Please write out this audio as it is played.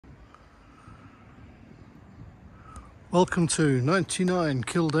Welcome to 99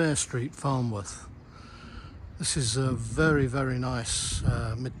 Kildare Street, Farnworth. This is a very nice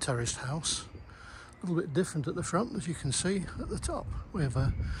mid-terraced house. A little bit different at the front, as you can see at the top. We have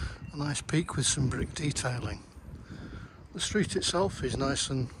a nice peak with some brick detailing. The street itself is nice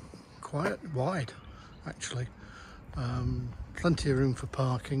and quiet, wide actually. Plenty of room for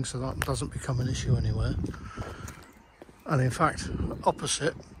parking, so that doesn't become an issue anywhere. And in fact,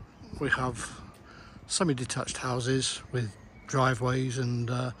 opposite we have semi-detached houses with driveways and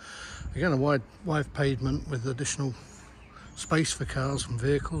again a wide pavement with additional space for cars and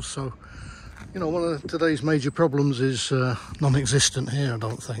vehicles. So, you know, one of today's major problems is non-existent here, I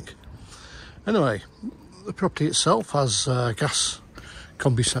don't think. Anyway, the property itself has gas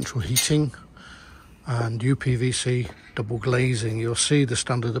combi central heating and uPVC double glazing. You'll see the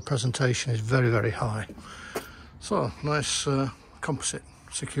standard of presentation is very high. So nice composite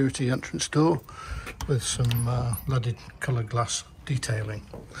security entrance door with some leaded coloured glass detailing.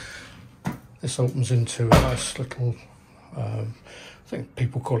 This opens into a nice little, I think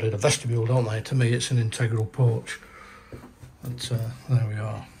people call it a vestibule, don't they? To me it's an integral porch. But there we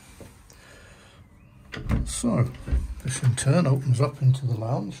are. So this in turn opens up into the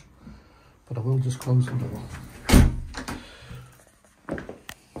lounge, but I will just close the door.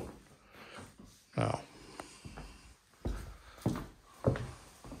 Now,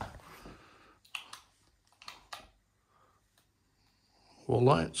 wall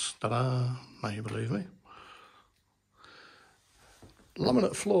lights, ta-da, now you believe me.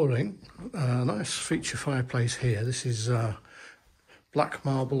 Laminate flooring, nice feature fireplace here. This is black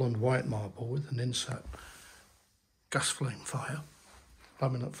marble and white marble with an inset gas flame fire.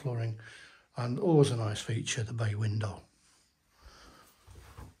 Laminate flooring, and always a nice feature, the bay window.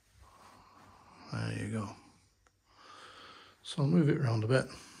 There you go. So I'll move it around a bit.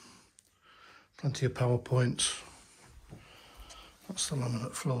 Plenty of power points. That's the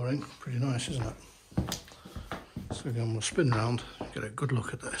laminate flooring, pretty nice, isn't it? So again, we'll spin round, get a good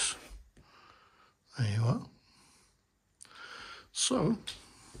look at this. There you are. So,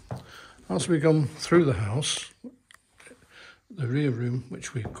 as we go through the house, the rear room,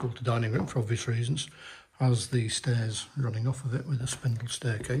 which we call the dining room for obvious reasons, has the stairs running off of it with a spindle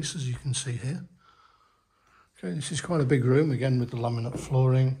staircase, as you can see here. Okay, this is quite a big room, again with the laminate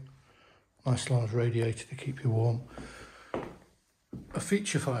flooring, nice large radiator to keep you warm. A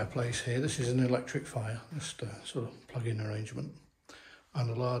feature fireplace here. This is an electric fire, just a sort of plug-in arrangement, and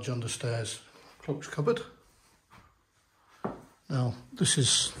a large understairs cloaks cupboard. Now this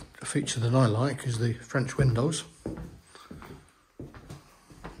is a feature that I like, is the French windows,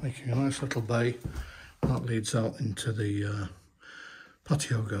 making a nice little bay that leads out into the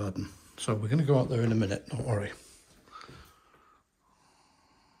patio garden. So we're going to go out there in a minute, don't worry.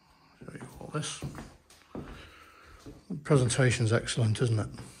 Show you all this. The presentation's excellent, isn't it?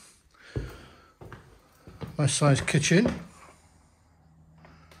 Nice sized kitchen,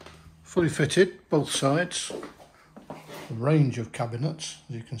 fully fitted, both sides. A range of cabinets,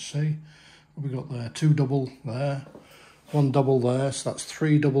 as you can see. We've got there 2 double there, 1 double there, so that's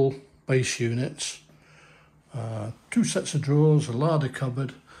 3 double base units. 2 sets of drawers, a larder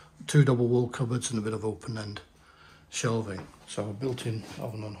cupboard, 2 double wall cupboards and a bit of open end shelving. So a built-in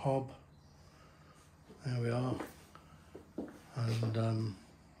oven and hob. There we are. And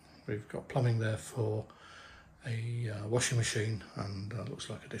we've got plumbing there for a washing machine, and looks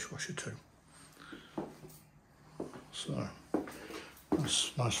like a dishwasher too. So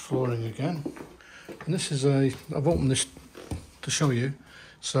that's nice flooring again. And this is I've opened this to show you.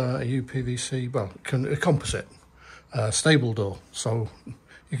 It's a uPVC, well, a composite stable door. So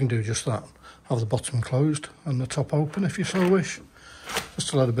you can do just that. Have the bottom closed and the top open if you so wish. Just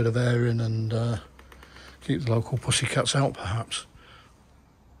to let a bit of air in and keep the local pussycats out, perhaps.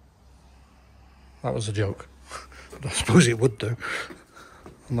 That was a joke. But I suppose it would do,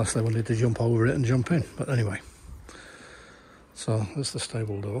 unless they wanted to jump over it and jump in. But anyway, so there's the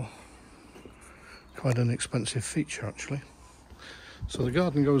stable door. Quite an expensive feature, actually. So the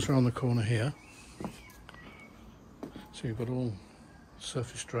garden goes around the corner here. So you've got all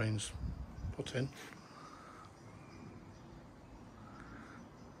surface drains put in.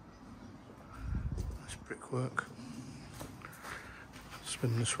 Nice brickwork.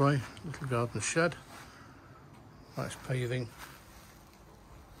 Spin this way, little garden shed, nice paving,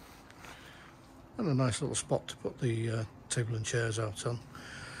 and a nice little spot to put the table and chairs out on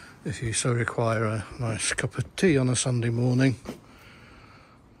if you so require a nice cup of tea on a Sunday morning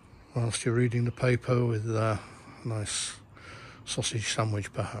whilst you're reading the paper with a nice sausage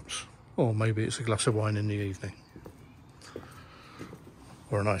sandwich perhaps, or maybe it's a glass of wine in the evening,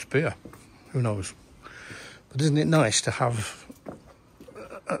 or a nice beer, who knows. But isn't it nice to have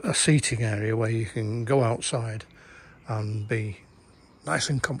a seating area where you can go outside and be nice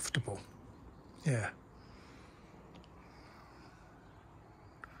and comfortable? Yeah.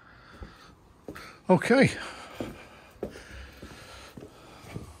 Okay.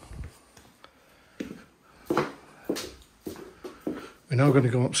 We're now going to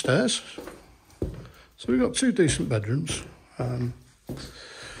go upstairs. So we've got 2 decent bedrooms.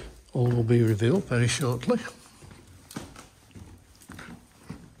 All will be revealed very shortly.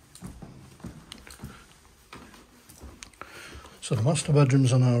 So the master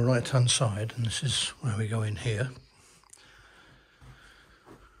bedroom's on our right hand side, and this is where we go in here.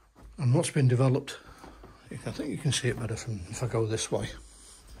 And what's been developed, I think you can see it better from if I go this way.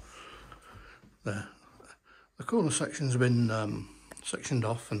 There. The corner section's been sectioned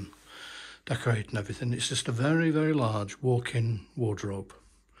off and decorated and everything. It's just a very, very large walk-in wardrobe,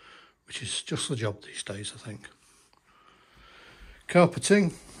 which is just the job these days, I think.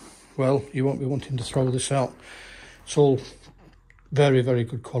 Carpeting, well, you won't be wanting to throw this out. It's all very, very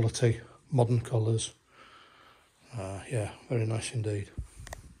good quality, modern colours. Yeah, very nice indeed.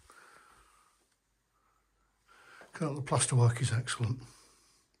 The plasterwork is excellent.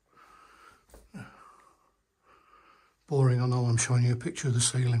 Boring, I know I'm showing you a picture of the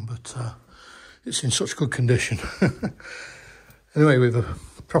ceiling, but it's in such good condition. Anyway, we have a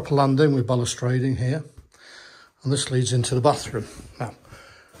proper landing with balustrading here, and this leads into the bathroom. Now,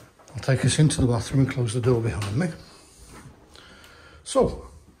 I'll take us into the bathroom and close the door behind me. So,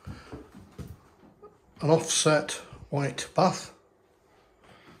 an offset white bath,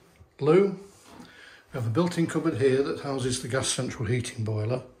 blue. We have a built-in cupboard here that houses the gas central heating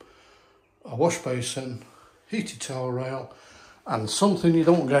boiler, a wash basin, heated towel rail, and something you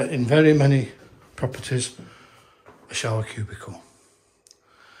don't get in very many properties, a shower cubicle.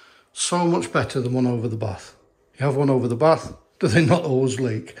 So much better than one over the bath. You have one over the bath, do they not always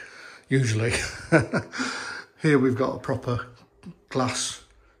leak? Usually. Here we've got a proper glass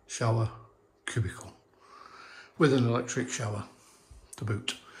shower cubicle with an electric shower to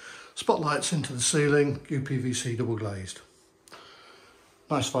boot. Spotlights into the ceiling, uPVC double glazed.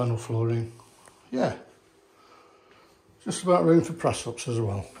 Nice vinyl flooring. Yeah. Just about room for press-ups as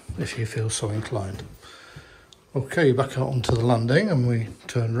well, if you feel so inclined. Okay, back out onto the landing, and we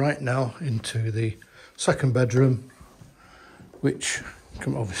turn right now into the second bedroom, which,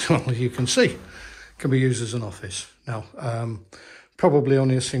 obviously, well, you can see, can be used as an office. Now, probably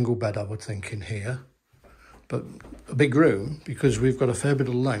only a single bed, I would think, in here, but a big room, because we've got a fair bit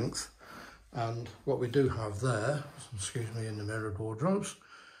of length, and what we do have there, excuse me, in the mirrored wardrobes,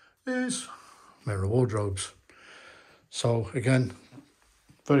 is mirror wardrobes. So again,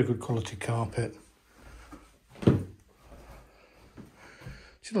 very good quality carpet. You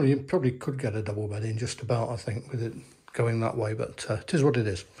know, you probably could get a double bed in just about, I think, with it going that way, but it is what it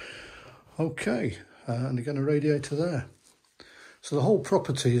is. Okay, and again, a radiator there. So the whole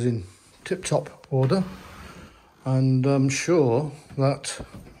property is in tip-top order, and I'm sure that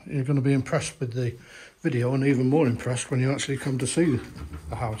you're going to be impressed with the video, and even more impressed when you actually come to see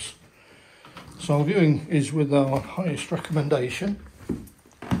the house. So viewing is with our highest recommendation.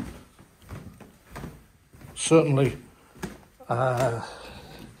 Certainly, well,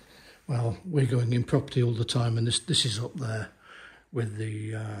 we're going in property all the time, and this is up there with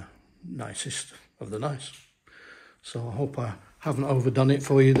the nicest of the nice. So I hope I haven't overdone it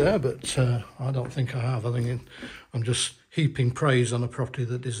for you there, but I don't think I have. I think I'm just heaping praise on a property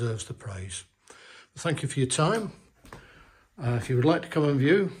that deserves the praise. Thank you for your time. If you would like to come and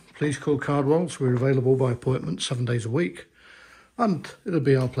view, please call Cardwells. We're available by appointment 7 days a week, and it'll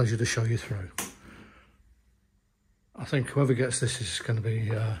be our pleasure to show you through. I think whoever gets this is going to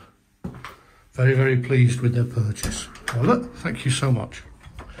be very, very pleased with their purchase. Well, look, thank you so much.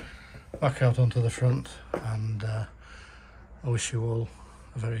 Back out onto the front, and I wish you all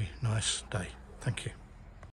a very nice day. Thank you.